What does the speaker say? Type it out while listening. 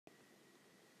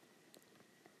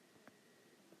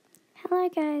Hello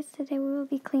guys, today we will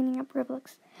be cleaning up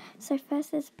Roblox. So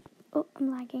first is, oh,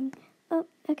 I'm lagging. Oh,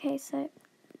 okay, so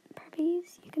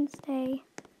puppies, you can stay.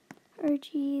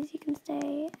 OGs, you can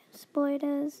stay.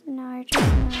 Spoilers, no,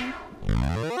 just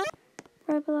no.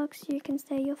 Roblox, you can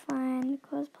stay, you're fine.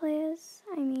 Cosplayers,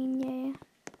 I mean, yeah.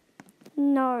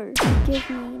 No, give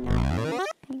me no.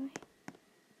 Anyway,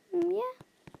 yeah.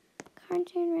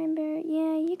 Cartoon Rainbow,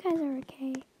 yeah, you guys are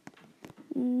okay.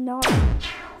 No.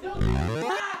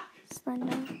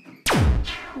 Slender.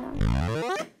 No.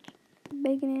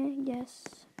 Beginner, yes.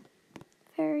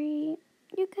 Fairy,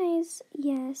 you guys,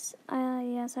 yes.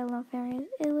 Yes, I love fairies.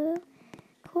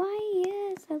 Kawaii,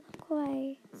 yes, I love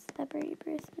kawaii. Celebrity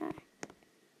Bruce, no.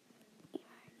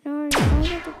 No, you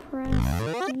guys are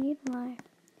depressed. You need life.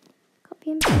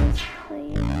 Copy and paste,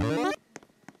 please.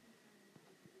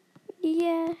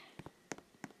 Yeah.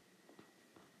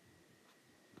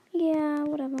 Yeah,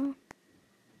 whatever.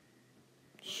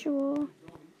 Sure.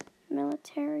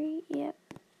 Military, yep.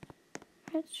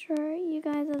 Retro, you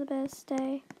guys are the best.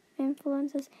 Stay.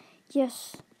 Influencers,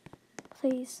 yes.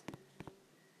 Please.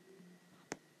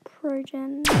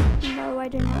 Progen, no, I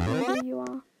do not know who you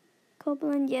are.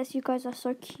 Goblin, yes, you guys are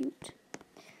so cute.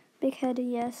 Big head,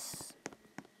 yes.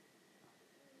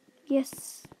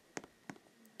 Yes.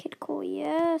 Kid Core,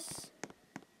 yes.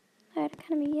 Light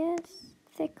Academy, yes.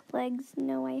 Thick legs,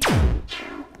 no, I hate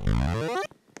them.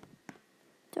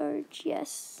 Doge,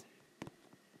 yes.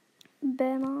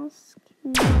 Bear mask,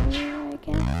 no, I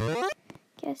guess.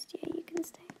 Guess, yeah, you can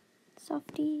stay.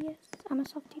 Softie, yes. I'm a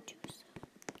softie too,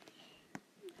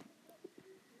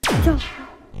 so.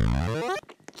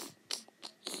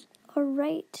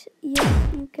 Alright,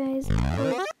 yes, you guys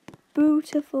are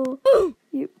beautiful.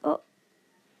 You, oh.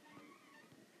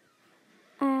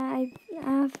 I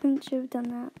haven't should have done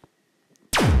that.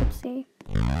 Oopsie.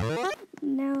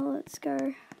 Now let's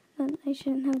go. I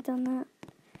shouldn't have done that.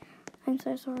 I'm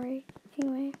so sorry.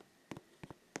 Anyway.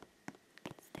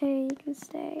 You can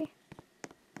stay.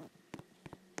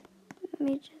 Let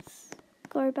me just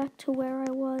go back to where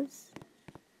I was.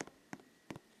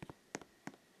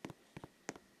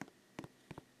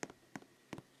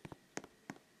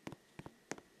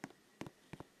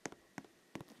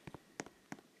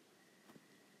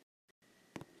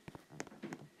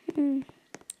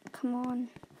 Come on.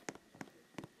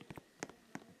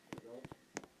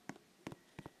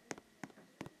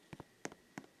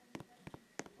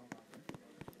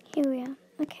 Here we are.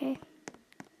 Okay.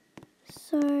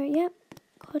 So, yep.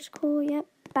 Coach cool, yep.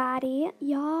 Baddie.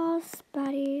 Yes,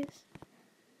 baddies.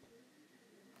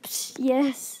 Psh,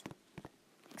 yes.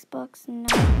 Xbox. No,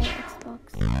 I hate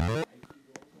Xbox.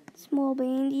 Small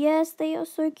bean. Yes, they are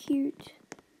so cute.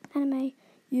 Anime.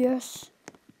 Yes.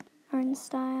 Own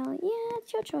style. Yeah,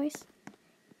 it's your choice.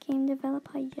 Game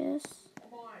developer. Yes.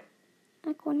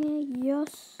 Aquania.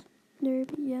 Yes.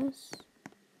 Noob. Yes.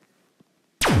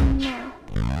 No.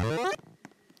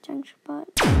 Juncturebot.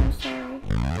 No, sorry.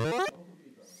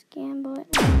 Scambot.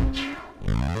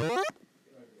 No.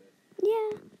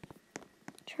 Yeah.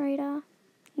 Trader.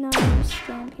 No, you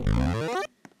scam people.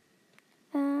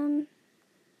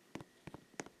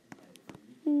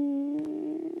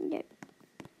 Yep.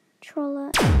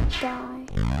 Troller. Die.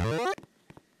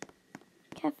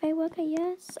 Cafe worker,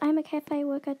 yes. I'm a cafe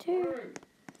worker too.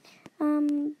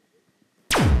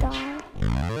 Die.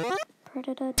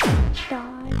 Predator.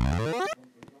 Die.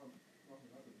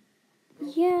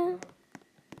 Yeah.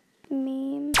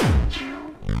 Meme.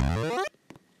 No.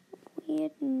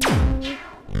 Weird. No.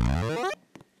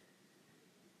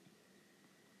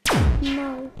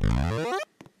 No.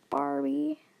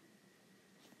 Barbie.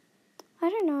 I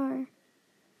don't know.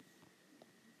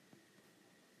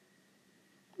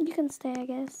 You can stay, I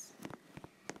guess.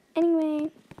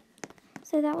 Anyway,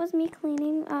 so that was me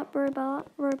cleaning up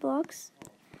Roblox.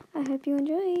 I hope you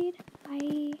enjoyed.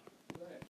 Bye.